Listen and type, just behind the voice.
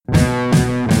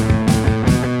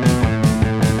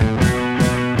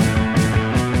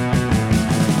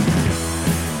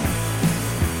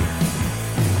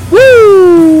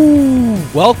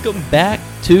Welcome back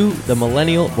to the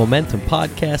Millennial Momentum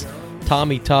Podcast.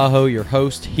 Tommy Tahoe, your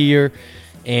host here,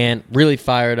 and really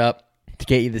fired up to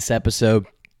get you this episode.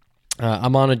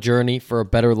 I'm on a journey for a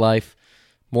better life,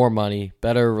 more money,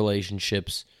 better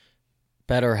relationships,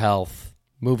 better health,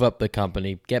 move up the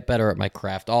company, get better at my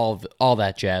craft, all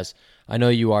that jazz. I know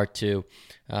you are too,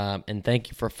 and thank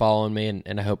you for following me,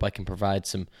 and I hope I can provide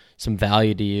some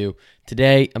value to you.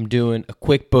 Today, I'm doing a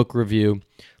quick book review,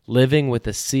 Living with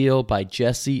a Seal by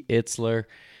Jesse Itzler,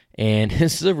 and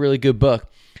this is a really good book,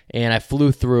 and I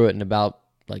flew through it in about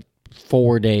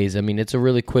 4 days. I mean, it's a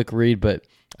really quick read, but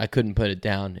I couldn't put it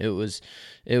down. It was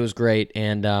great,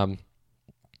 and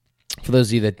for those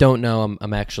of you that don't know,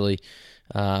 I'm actually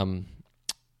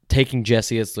taking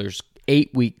Jesse Itzler's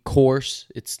 8-week course.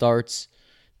 It starts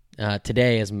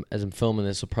today as I'm filming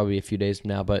this, so probably a few days from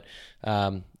now, but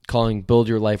calling Build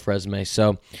Your Life Resume.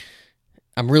 So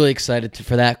I'm really excited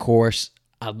for that course.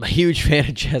 I'm a huge fan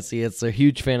of Jesse Itzler,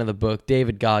 huge fan of the book.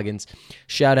 David Goggins,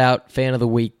 shout out, fan of the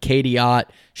week. Katie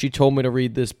Ott, she told me to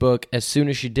read this book. As soon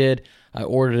as she did, I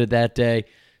ordered it that day.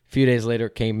 A few days later,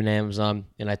 it came in Amazon,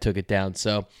 and I took it down.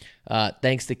 So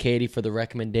thanks to Katie for the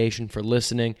recommendation, for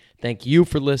listening. Thank you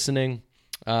for listening.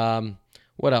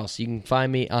 What else? You can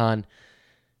find me on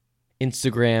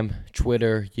Instagram,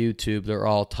 Twitter, YouTube. They're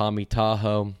all Tommy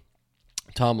Tahoe.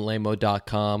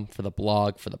 TomLamo.com for the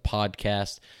blog, for the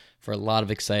podcast, for a lot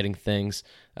of exciting things.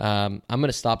 I'm going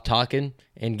to stop talking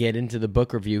and get into the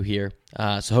book review here.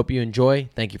 So hope you enjoy.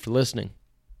 Thank you for listening.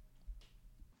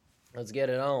 Let's get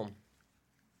it on.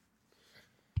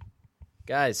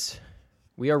 Guys,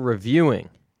 we are reviewing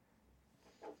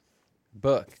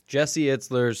book Jesse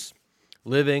Itzler's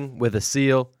Living with a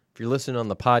Seal. If you're listening on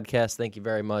the podcast, thank you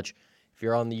very much. If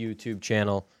you're on the YouTube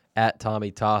channel, at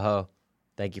Tommy Tahoe,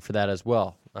 thank you for that as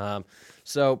well.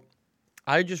 So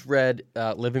I just read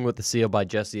Living with the Seal by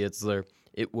Jesse Itzler.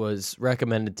 It was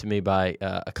recommended to me by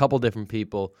a couple different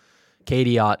people,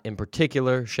 Katie Ott in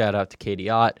particular. Shout out to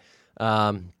Katie Ott.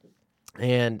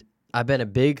 And I've been a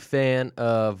big fan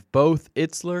of both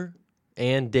Itzler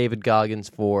and David Goggins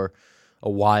for a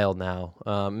while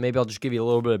now. Maybe I'll just give you a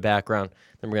little bit of background,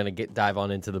 then we're going to dive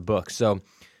on into the book. So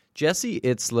Jesse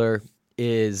Itzler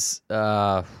is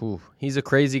he's a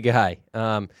crazy guy.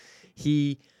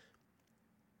 He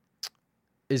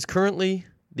is currently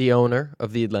the owner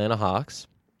of the Atlanta Hawks.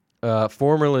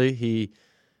 Formerly, he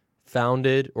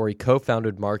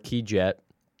co-founded Marquis Jet,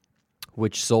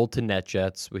 which sold to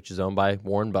NetJets, which is owned by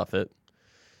Warren Buffett.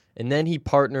 And then he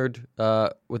partnered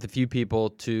with a few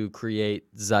people to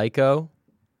create Zyko,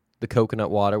 the coconut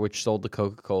water, which sold to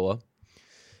Coca-Cola.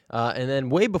 And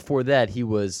then way before that, he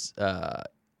was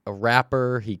a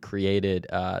rapper. He created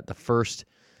the first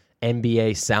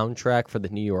NBA soundtrack for the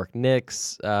New York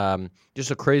Knicks.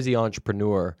 Just a crazy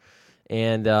entrepreneur.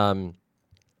 And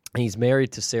he's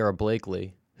married to Sarah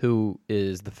Blakely, who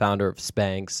is the founder of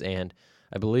Spanx, and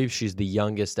I believe she's the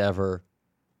youngest ever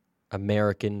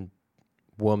American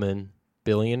woman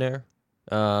billionaire.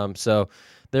 So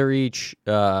they're each,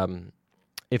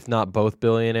 if not both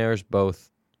billionaires, both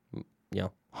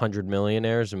 100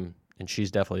 millionaires, and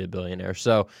she's definitely a billionaire.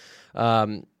 So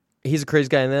he's a crazy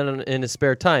guy. And then in his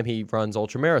spare time, he runs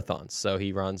ultra marathons. So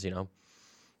he runs,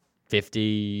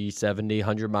 50, 70,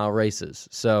 100-mile races.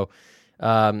 So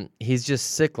he's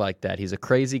just sick like that. He's a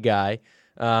crazy guy.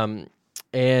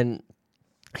 And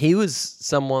he was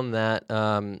someone that,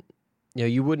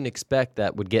 you wouldn't expect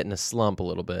that would get in a slump a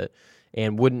little bit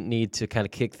and wouldn't need to kind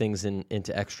of kick things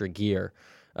into extra gear.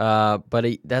 But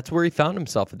that's where he found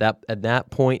himself at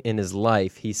that point in his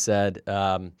life. He said,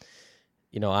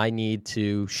 I need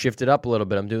to shift it up a little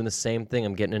bit. I'm doing the same thing.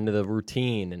 I'm getting into the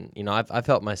routine. And, I've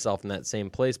felt myself in that same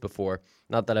place before.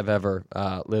 Not that I've ever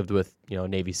lived with,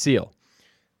 Navy SEAL.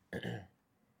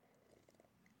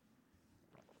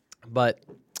 But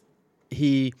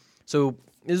so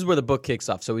this is where the book kicks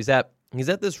off. So he's at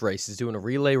this race. He's doing a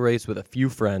relay race with a few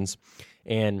friends.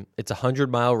 And it's a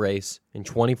 100-mile race in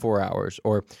 24 hours.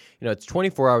 Or, it's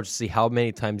 24 hours to see how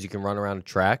many times you can run around a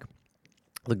track.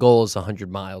 The goal is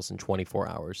 100 miles in 24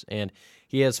 hours. And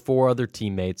he has 4 other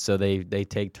teammates, so they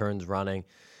take turns running.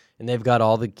 And they've got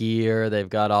all the gear, they've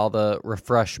got all the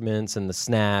refreshments and the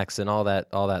snacks and all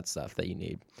that stuff that you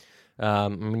need.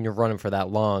 When you're running for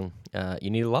that long, you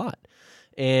need a lot.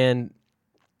 And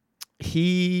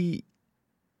Itzler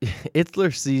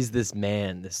sees this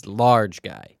man, this large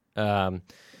guy,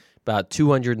 about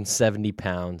 270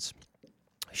 pounds,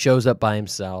 shows up by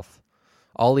himself.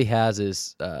 All he has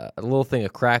is a little thing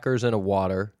of crackers and a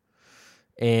water,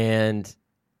 and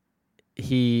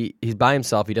he's by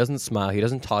himself. He doesn't smile. He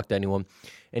doesn't talk to anyone,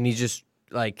 and he's just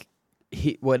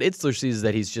what Itzler sees is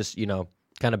that he's just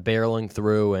kind of barreling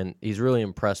through, and he's really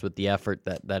impressed with the effort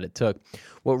that it took.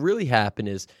 What really happened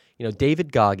is,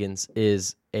 David Goggins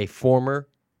is a former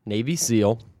Navy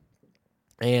SEAL,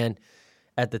 and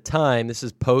at the time, this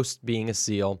is post being a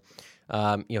SEAL,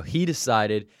 he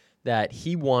decided that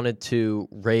he wanted to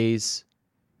raise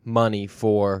money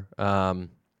for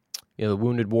the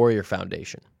Wounded Warrior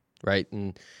Foundation, right?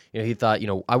 And he thought, I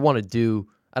don't want to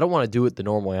do it the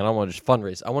normal way. I don't want to just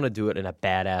fundraise. I want to do it in a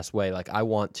badass way. Like, I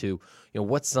want to,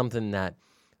 what's something that,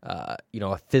 a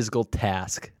physical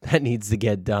task that needs to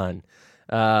get done,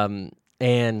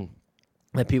 and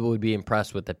that people would be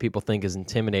impressed with, that people think is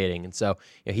intimidating. And so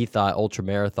he thought ultra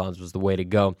marathons was the way to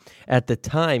go. At the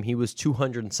time, he was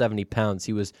 270 pounds.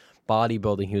 He was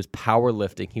bodybuilding. He was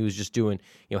powerlifting. He was just doing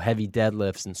heavy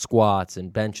deadlifts and squats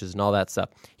and benches and all that stuff.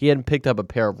 He hadn't picked up a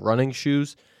pair of running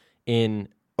shoes in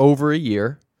over a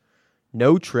year.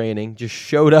 No training, just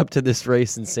showed up to this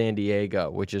race in San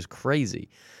Diego, which is crazy.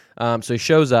 So he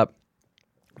shows up,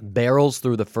 barrels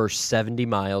through the first 70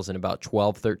 miles in about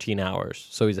 12, 13 hours.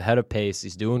 So he's ahead of pace.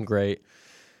 He's doing great.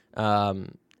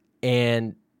 And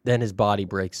then his body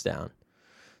breaks down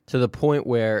to the point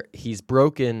where he's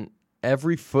broken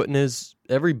every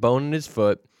bone in his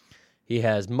foot. He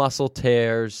has muscle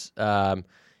tears.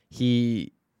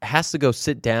 He has to go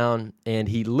sit down, and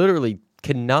he literally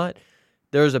cannot.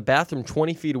 There's a bathroom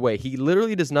 20 feet away. He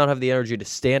literally does not have the energy to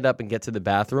stand up and get to the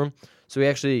bathroom. So he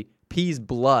actually pees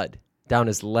blood down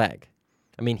his leg.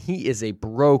 I mean, he is a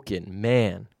broken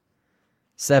man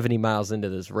 70 miles into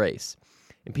this race.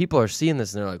 And people are seeing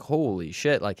this, and they're like, holy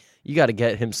shit, like, you got to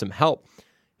get him some help.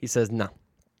 He says, no,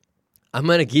 I'm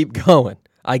going to keep going.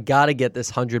 I got to get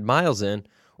this 100 miles in,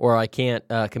 or I can't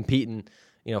compete in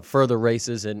further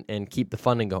races and keep the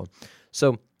funding going.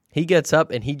 So he gets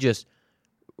up, and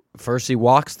first he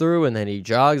walks through, and then he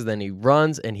jogs, then he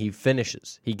runs, and he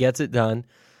finishes. He gets it done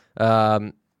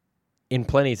in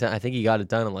plenty of time. I think he got it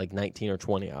done in like 19 or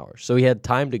 20 hours. So he had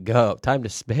time to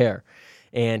spare,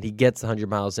 and he gets the 100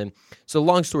 miles in. So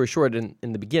long story short, in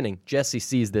the beginning, Jesse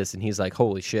sees this, and he's like,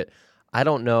 holy shit, I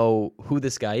don't know who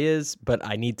this guy is, but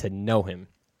I need to know him.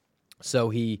 So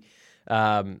he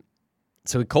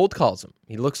cold calls him.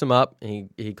 He looks him up, and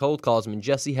he cold calls him, and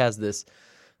Jesse has this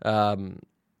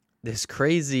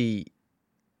crazy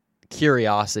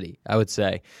curiosity, I would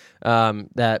say,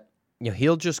 that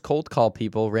he'll just cold call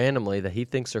people randomly that he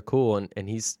thinks are cool, and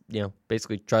he's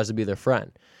basically tries to be their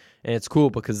friend. And it's cool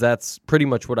because that's pretty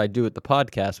much what I do at the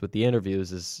podcast with the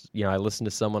interviews is, I listen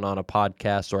to someone on a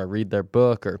podcast, or I read their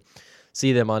book, or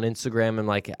see them on Instagram, and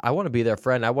like, I want to be their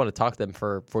friend. I want to talk to them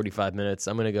for 45 minutes.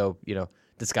 I'm going to go,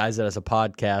 disguise it as a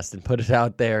podcast and put it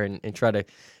out there and try to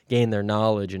gain their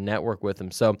knowledge and network with them.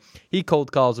 So he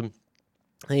cold calls him,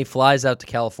 and he flies out to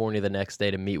California the next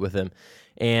day to meet with him.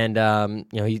 And,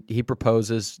 he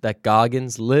proposes that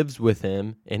Goggins lives with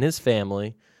him and his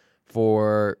family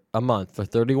for a month, for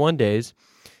 31 days.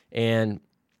 And,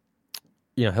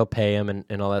 he'll pay him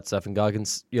and all that stuff. And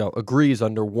Goggins, agrees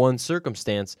under one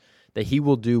circumstance that he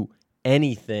will do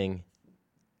anything,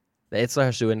 that Itzler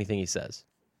has to do anything he says.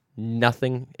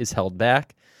 Nothing is held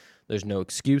back. There's no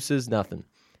excuses, nothing.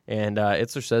 And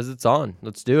Itzler says it's on.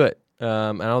 Let's do it.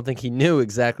 I don't think he knew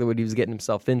exactly what he was getting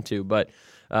himself into, but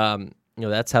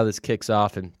that's how this kicks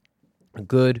off. And a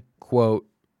good quote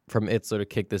from Itzler to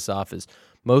kick this off is,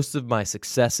 most of my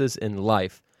successes in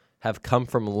life have come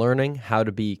from learning how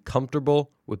to be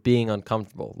comfortable with being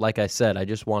uncomfortable. Like I said, I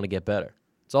just want to get better.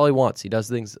 That's all he wants. He does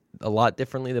things a lot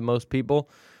differently than most people,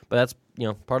 but that's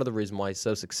part of the reason why he's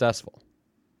so successful.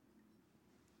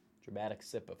 Dramatic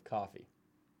sip of coffee.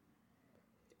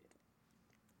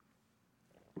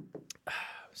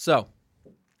 So,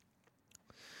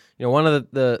 one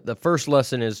of the first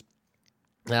lesson is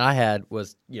that I had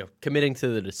was, committing to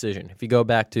the decision. If you go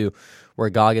back to where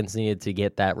Goggins needed to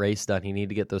get that race done, he needed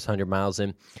to get those 100 miles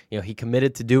in. He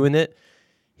committed to doing it.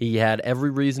 He had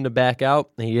every reason to back out,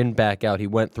 and he didn't back out. He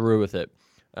went through with it.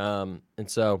 And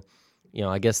so,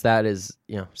 I guess that is,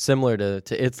 similar to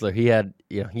Itzler. He had,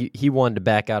 he wanted to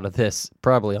back out of this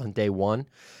probably on day one,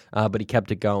 but he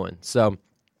kept it going. So,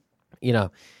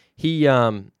 he,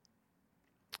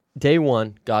 day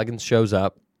one, Goggins shows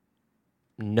up.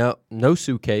 No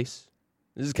suitcase.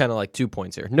 This is kind of like 2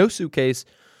 points here. No suitcase,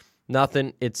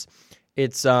 nothing. It's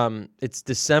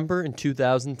December in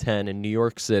 2010 in New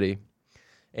York City,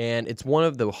 and it's one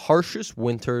of the harshest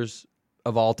winters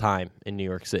of all time in New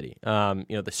York City.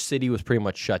 The city was pretty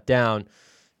much shut down.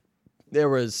 There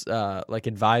was like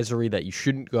advisory that you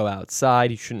shouldn't go outside,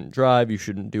 you shouldn't drive, you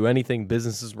shouldn't do anything.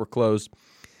 Businesses were closed,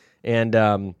 and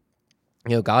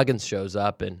Goggins shows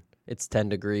up, and it's 10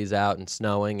 degrees out and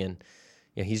snowing, and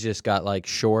he's just got like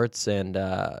shorts and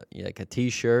like a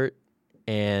t-shirt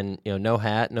and no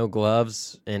hat, no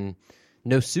gloves, and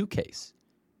no suitcase.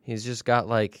 He's just got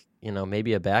like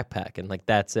maybe a backpack, and like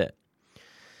that's it.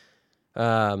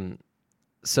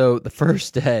 So the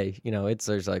first day,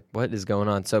 there's like, what is going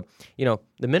on? So the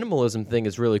minimalism thing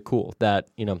is really cool. That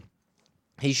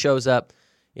he shows up,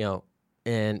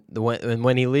 and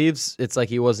when he leaves, it's like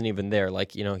he wasn't even there.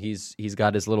 Like he's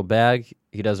got his little bag.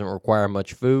 He doesn't require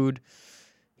much food.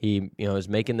 He is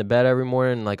making the bed every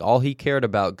morning. Like all he cared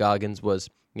about, Goggins, was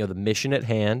the mission at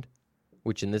hand,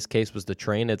 which in this case was to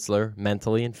train Itzler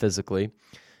mentally and physically,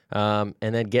 and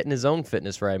then getting his own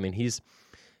fitness right. I mean,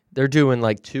 they're doing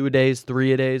like 2 a days,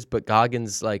 3 a days, but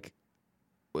Goggins, like,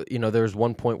 there was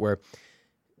one point where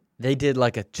they did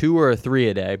like a 2 or a 3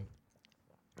 a day,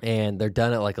 and they're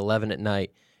done at like 11 at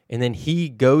night. And then he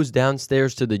goes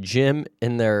downstairs to the gym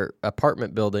in their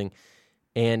apartment building,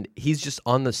 and he's just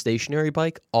on the stationary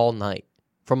bike all night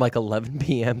from like 11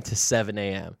 p.m. to 7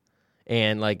 a.m.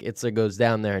 And like Itzler goes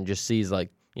down there and just sees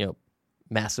like,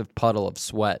 massive puddle of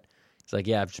sweat. He's like,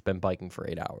 yeah, I've just been biking for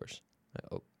 8 hours.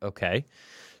 Okay.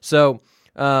 So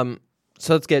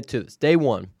let's get to this. Day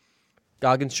one,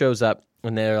 Goggins shows up,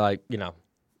 and they're like,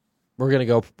 we're gonna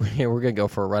go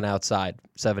for a run outside,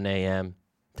 7 a.m.,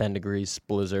 10 degrees,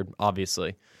 blizzard,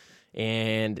 obviously.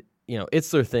 And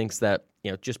Itzler thinks that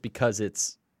just because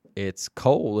it's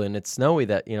cold and it's snowy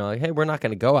that like, hey, we're not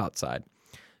gonna go outside.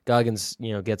 Goggins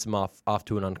gets him off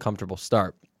to an uncomfortable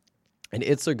start, and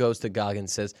Itzler goes to Goggins and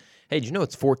says, hey, do you know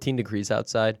it's 14 degrees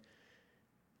outside?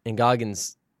 And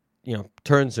Goggins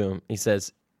turns to him. He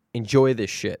says, enjoy this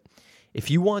shit.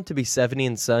 If you want to be 70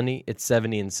 and sunny, it's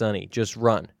 70 and sunny. Just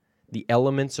run. The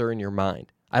elements are in your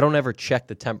mind. I don't ever check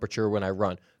the temperature when I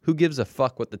run. Who gives a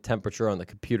fuck what the temperature on the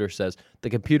computer says?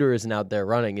 The computer isn't out there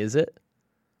running, is it?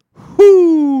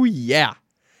 Whoo, yeah.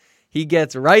 He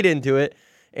gets right into it.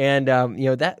 And,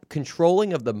 that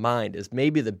controlling of the mind is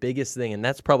maybe the biggest thing. And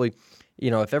that's probably,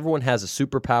 if everyone has a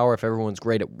superpower, if everyone's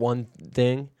great at one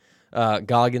thing,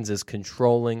 Goggins is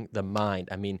controlling the mind.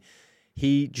 I mean,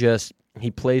 he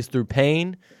plays through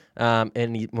pain,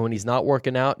 and when he's not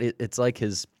working out, it's like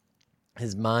his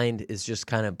mind is just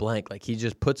kind of blank. Like he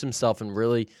just puts himself in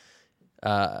really,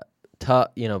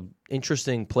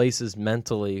 interesting places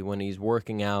mentally when he's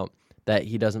working out that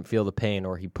he doesn't feel the pain,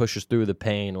 or he pushes through the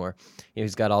pain, or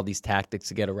he's got all these tactics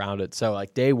to get around it. So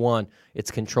like day one,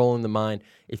 it's controlling the mind.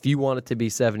 If you want it to be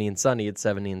 70 and sunny, it's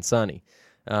 70 and sunny.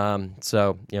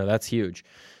 So that's huge.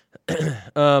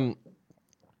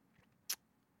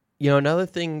 Another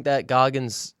thing that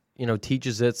Goggins,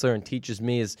 teaches Itzler and teaches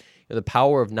me is the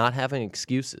power of not having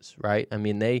excuses, right? I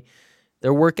mean,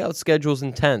 their workout schedule's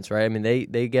intense, right? I mean,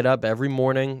 they get up every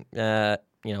morning at,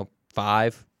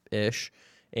 5-ish,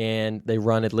 and they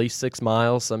run at least 6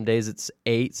 miles. Some days it's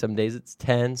 8, some days it's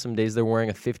 10, some days they're wearing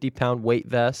a 50-pound weight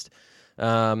vest.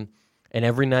 And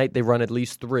every night they run at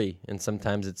least 3, and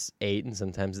sometimes it's 8, and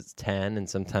sometimes it's 10, and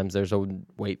sometimes there's a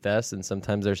weight vest, and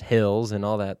sometimes there's hills and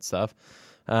all that stuff.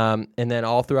 And then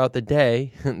all throughout the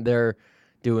day, they're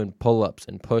doing pull-ups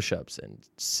and push-ups and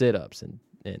sit-ups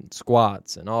and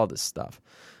squats and all this stuff.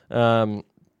 But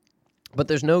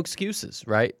there's no excuses,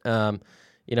 right? There's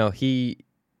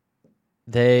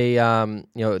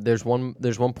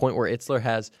one point where Itzler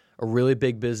has a really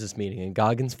big business meeting, and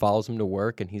Goggins follows him to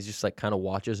work, and he's just like kind of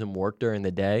watches him work during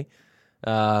the day.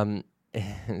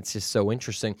 It's just so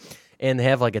interesting. And they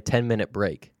have like a 10-minute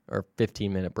break or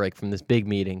 15-minute break from this big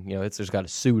meeting. Itzler's got a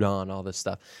suit on, all this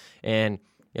stuff. And,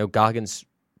 Goggins,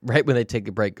 right when they take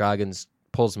a break, Goggins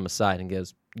pulls him aside and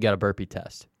goes, you got a burpee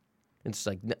test. And it's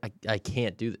like, I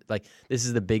can't do this. Like, this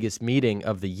is the biggest meeting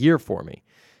of the year for me.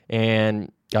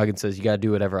 And Goggins says, you got to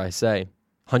do whatever I say.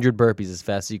 100 burpees as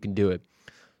fast as you can do it.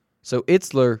 So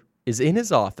Itzler is in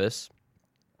his office,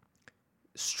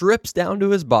 strips down to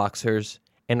his boxers,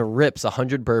 and rips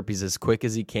 100 burpees as quick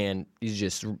as he can. He's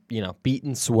just,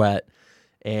 beating sweat,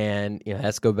 and,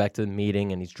 has to go back to the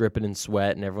meeting, and he's dripping in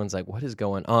sweat, and everyone's like, what is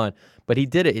going on? But he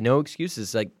did it. No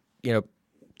excuses. Like,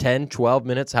 10, 12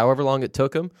 minutes, however long it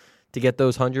took him to get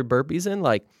those 100 burpees in,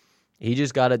 like, he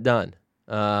just got it done.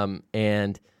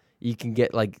 And you can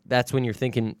get, like, that's when you're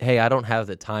thinking, hey, I don't have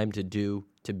the time to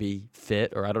be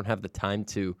fit, or I don't have the time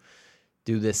to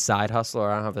do this side hustle,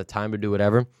 or I don't have the time to do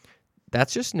whatever.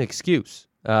 That's just an excuse.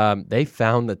 They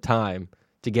found the time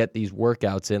to get these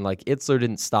workouts in. Like, Itzler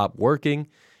didn't stop working.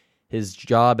 His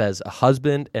job as a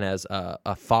husband and as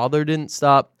a father didn't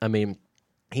stop. I mean,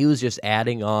 he was just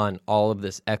adding on all of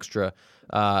this extra,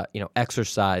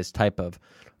 exercise type of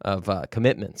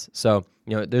commitments. So,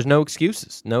 there's no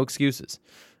excuses.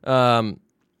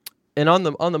 And on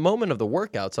the moment of the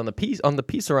workouts, on the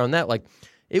piece around that, like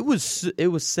it was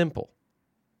simple.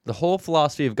 The whole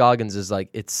philosophy of Goggins is like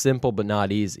it's simple but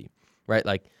not easy, right?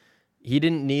 Like he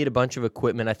didn't need a bunch of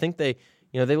equipment. I think they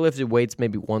lifted weights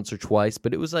maybe once or twice,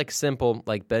 but it was like simple,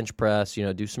 like bench press,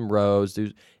 do some rows,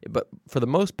 but for the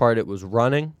most part it was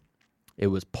running, it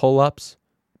was pull-ups,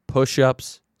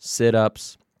 push-ups,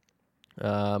 sit-ups,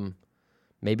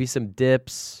 maybe some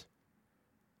dips,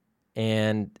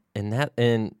 and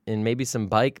maybe some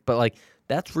bike, but like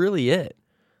that's really it.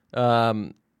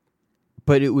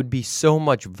 But it would be so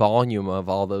much volume of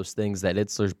all those things that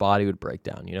Itzler's body would break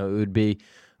down. It would be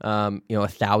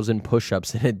 1,000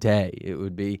 push-ups in a day. It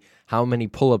would be how many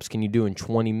pull-ups can you do in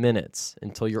 20 minutes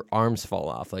until your arms fall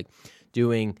off, like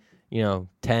doing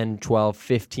 10, 12,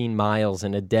 15 miles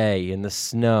in a day in the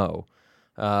snow,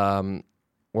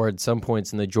 or at some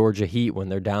points in the Georgia heat when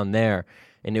they're down there.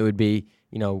 And it would be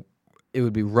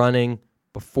running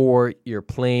before your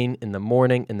plane in the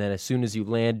morning, and then as soon as you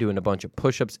land, doing a bunch of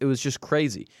push-ups. It was just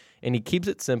crazy. And he keeps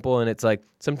it simple, and it's like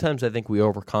sometimes I think we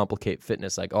overcomplicate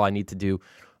fitness, like, oh, I need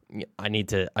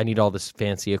all this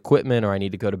fancy equipment, or I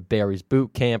need to go to Barry's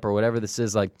boot camp, or whatever this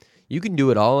is. Like, you can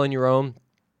do it all on your own,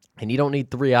 and you don't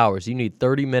need 3 hours. You need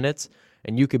 30 minutes,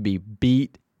 and you could be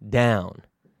beat down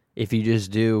if you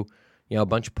just do a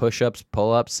bunch of push-ups,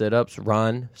 pull-ups, sit-ups,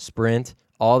 run, sprint,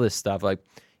 all this stuff. Like,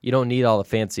 you don't need all the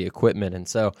fancy equipment. And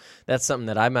so that's something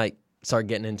that I might start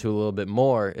getting into a little bit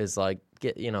more, is like,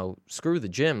 screw the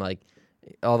gym. Like,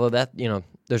 although that,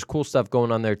 there's cool stuff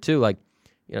going on there too. Like,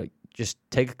 just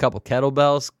take a couple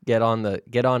kettlebells, get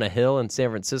on a hill in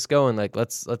San Francisco, and like,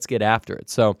 let's get after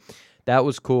it. So that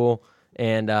was cool.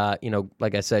 And,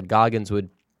 like I said, Goggins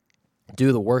would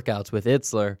do the workouts with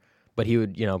Itzler, but he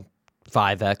would,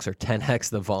 5X or 10X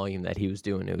the volume that he was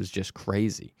doing. It was just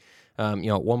crazy.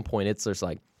 At one point, Itzler's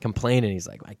like complaining. He's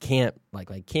like, I can't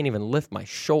even lift my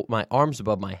arms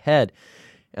above my head.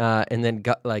 And then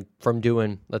got like from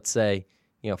doing, let's say,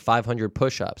 500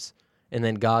 push-ups, and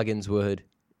then Goggins would,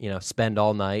 spend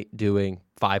all night doing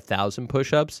 5,000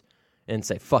 push-ups and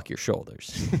say, fuck your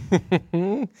shoulders.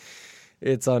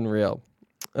 It's unreal.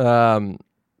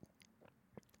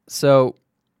 So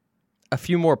a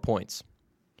few more points.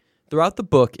 Throughout the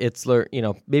book, Itzler,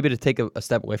 maybe to take a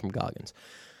step away from Goggins,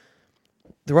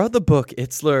 throughout the book,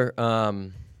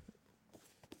 Itzler,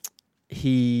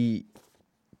 he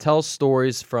tells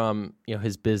stories from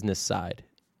his business side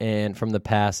and from the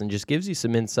past, and just gives you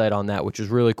some insight on that, which is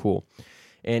really cool.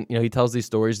 And he tells these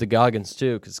stories to Goggins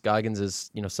too, because Goggins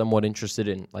is somewhat interested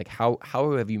in like how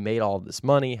have you made all of this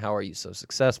money? How are you so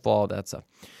successful? All that stuff.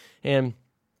 And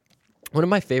one of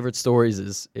my favorite stories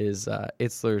is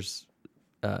Itzler's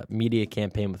media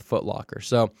campaign with Foot Locker.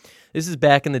 So this is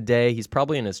back in the day. He's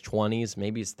probably in his 20s,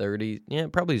 maybe his 30s. Yeah,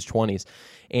 probably his 20s.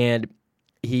 And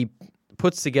he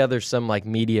puts together some like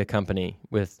media company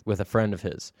with a friend of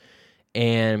his.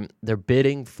 And they're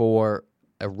bidding for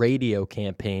a radio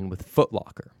campaign with Foot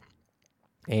Locker.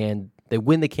 And they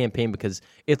win the campaign because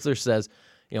Itzler says,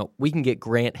 we can get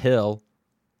Grant Hill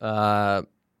in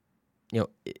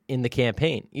the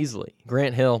campaign easily.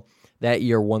 Grant Hill that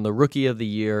year won the Rookie of the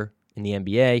Year in the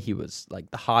NBA. He was like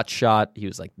the hot shot. He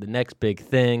was like the next big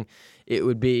thing. It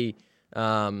would be,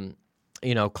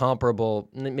 comparable,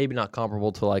 maybe not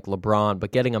comparable to like LeBron,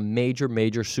 but getting a major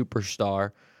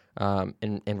superstar.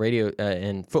 And radio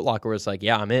and Foot Locker was like,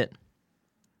 yeah, I'm in.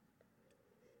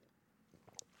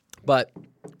 But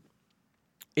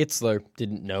Itzler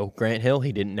didn't know Grant Hill.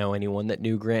 He didn't know anyone that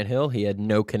knew Grant Hill. He had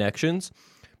no connections.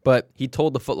 But he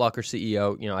told the Foot Locker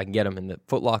CEO, I can get him. And the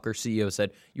Foot Locker CEO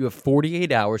said, you have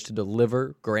 48 hours to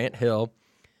deliver Grant Hill,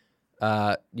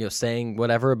 saying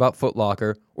whatever about Foot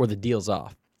Locker, or the deal's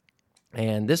off.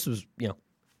 And this was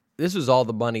all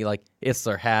the money like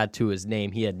Itzler had to his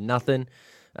name. He had nothing.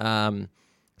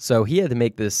 So he had to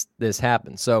make this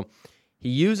happen. So he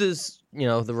uses,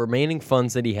 the remaining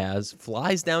funds that he has,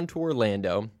 flies down to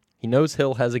Orlando. He knows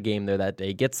Hill has a game there that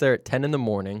day. Gets there at 10 in the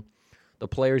morning. The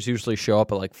players usually show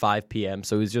up at like 5 p.m.,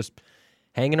 so he's just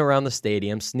hanging around the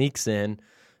stadium, sneaks in,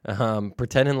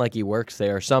 pretending like he works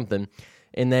there or something,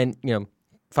 and then,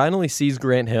 finally sees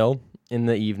Grant Hill in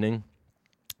the evening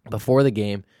before the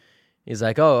game. He's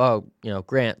like,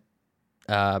 Grant,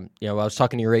 I was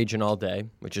talking to your agent all day,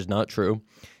 which is not true,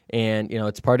 and,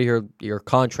 it's part of your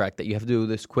contract that you have to do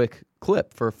this quick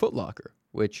clip for Foot Locker,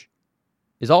 which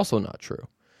is also not true.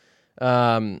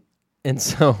 And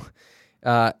so...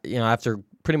 after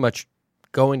pretty much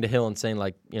going to Hill and saying,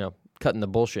 like, cutting the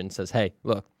bullshit, and says, hey,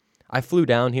 look, I flew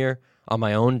down here on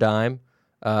my own dime.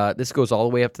 This goes all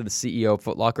the way up to the CEO of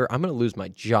Foot Locker. I'm going to lose my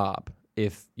job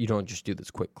if you don't just do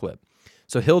this quick clip.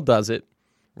 So Hill does it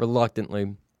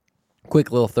reluctantly,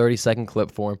 Quick little 30-second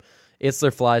clip for him.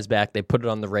 Itzler flies back. They put it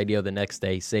on the radio the next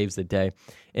day. He saves the day.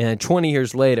 And 20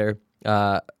 years later,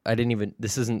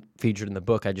 this isn't featured in the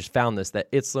book. I just found this,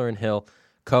 that Itzler and Hill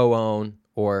co-own,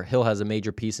 or Hill has a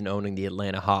major piece in owning the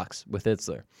Atlanta Hawks with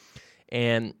Itzler.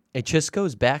 And it just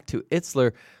goes back to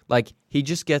Itzler, like he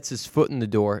just gets his foot in the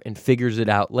door and figures it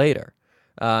out later.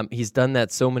 He's done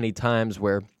that so many times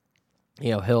where,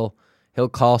 he'll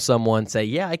call someone, say,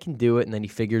 yeah, I can do it, and then he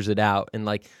figures it out. And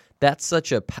like that's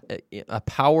such a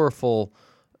powerful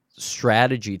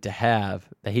strategy to have,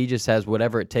 that he just has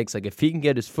whatever it takes. Like if he can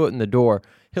get his foot in the door,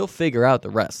 he'll figure out the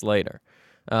rest later.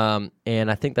 And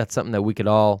I think that's something that we could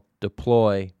all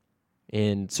deploy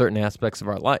in certain aspects of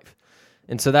our life.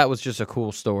 And so that was just a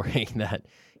cool story that,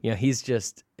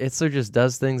 Itzler just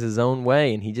does things his own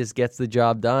way, and he just gets the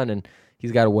job done, and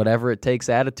he's got a whatever it takes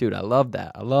attitude. I love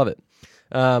that. I love it.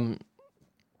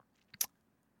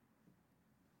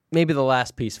 Maybe the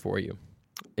last piece for you.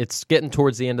 It's getting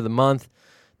towards the end of the month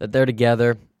that they're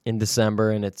together in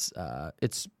December, and it's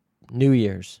New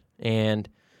Year's. And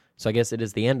so I guess it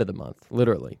is the end of the month,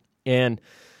 literally. And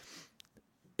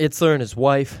Itzler and his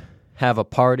wife have a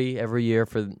party every year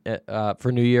for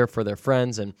New Year for their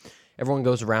friends, and everyone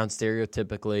goes around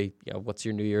stereotypically, what's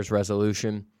your New Year's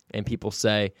resolution? And people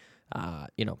say, I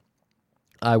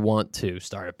want to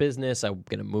start a business. I'm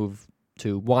going to move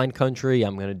to wine country.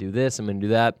 I'm going to do this. I'm going to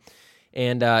do that.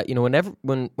 And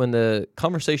when the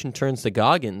conversation turns to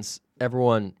Goggins,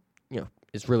 everyone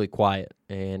is really quiet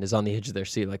and is on the edge of their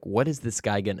seat. Like, what is this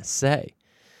guy going to say?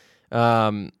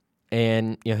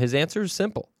 And his answer is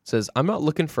simple. It says, I'm not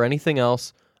looking for anything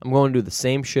else. I'm going to do the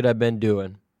same shit I've been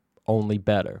doing, only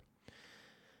better.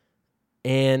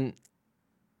 And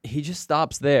he just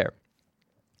stops there.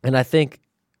 And I think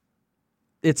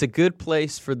it's a good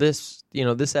place for this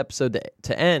episode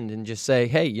to end and just say,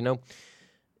 hey,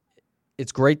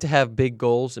 it's great to have big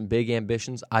goals and big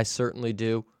ambitions. I certainly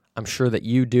do. I'm sure that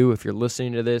you do. If you're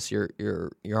listening to this, you're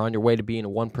on your way to being a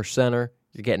 1%er.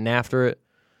 You're getting after it.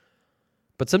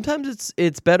 But sometimes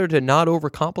it's better to not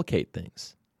overcomplicate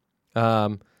things.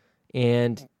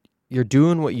 And you're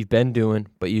doing what you've been doing,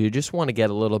 but you just want to get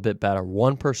a little bit better,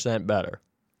 1% better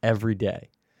every day.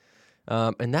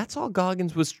 And that's all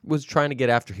Goggins was trying to get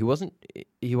after. He wasn't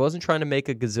trying to make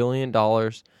a gazillion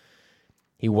dollars.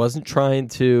 He wasn't trying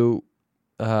to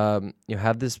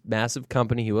have this massive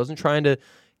company. He wasn't trying to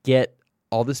get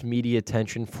all this media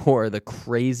attention for the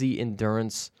crazy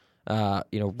endurance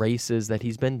races that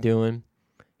he's been doing.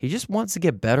 He just wants to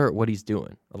get better at what he's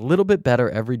doing, a little bit better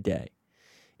every day.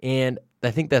 And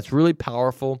I think that's really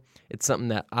powerful. It's something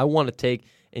that I want to take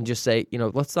and just say,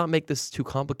 let's not make this too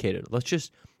complicated. Let's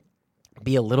just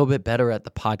be a little bit better at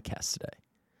the podcast today.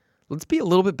 Let's be a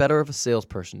little bit better of a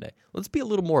salesperson today. Let's be a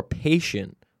little more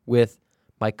patient with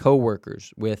my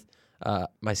coworkers, with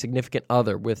my significant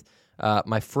other, with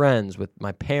my friends, with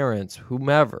my parents,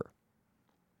 whomever.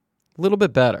 A little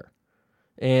bit better.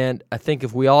 And I think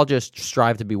if we all just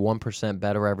strive to be 1%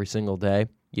 better every single day,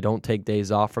 you don't take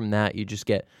days off from that.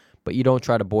 But you don't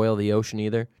try to boil the ocean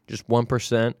either. Just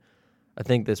 1%. I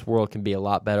think this world can be a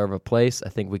lot better of a place. I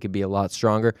think we could be a lot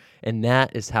stronger. And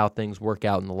that is how things work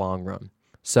out in the long run.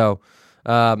 So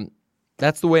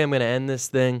that's the way I'm going to end this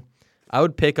thing. I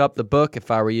would pick up the book if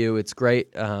I were you. It's great.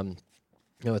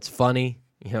 It's funny.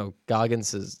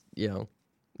 Goggins is,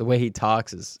 the way he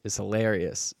talks is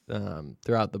hilarious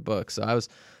throughout the book. So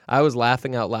I was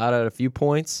laughing out loud at a few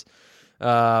points.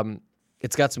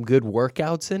 It's got some good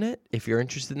workouts in it. If you're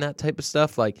interested in that type of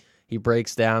stuff, like he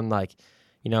breaks down what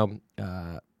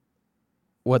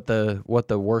the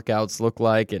workouts look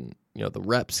like, and the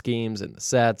rep schemes and the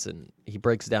sets, and he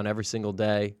breaks it down every single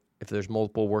day. If there's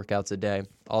multiple workouts a day,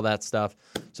 all that stuff.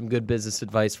 Some good business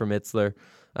advice from Itzler.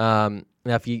 Now,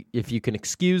 if you can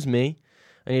excuse me,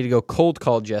 I need to go cold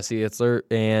call Jesse Itzler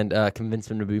and convince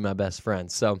him to be my best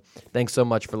friend. So thanks so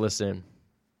much for listening.